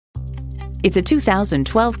It's a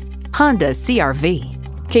 2012 Honda CR-V.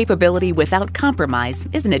 Capability without compromise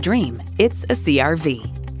isn't a dream, it's a CR-V.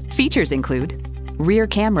 Features include rear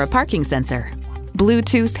camera parking sensor,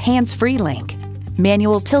 Bluetooth hands-free link,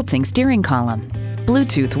 manual tilting steering column,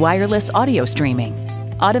 Bluetooth wireless audio streaming,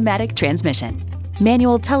 automatic transmission,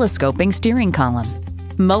 manual telescoping steering column,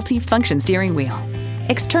 multi-function steering wheel,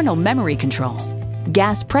 external memory control,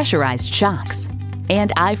 gas pressurized shocks,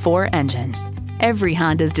 and i4 engine. Every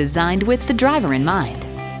Honda is designed with the driver in mind.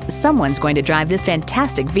 Someone's going to drive this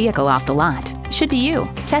fantastic vehicle off the lot. Should be you.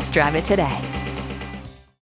 Test drive it today.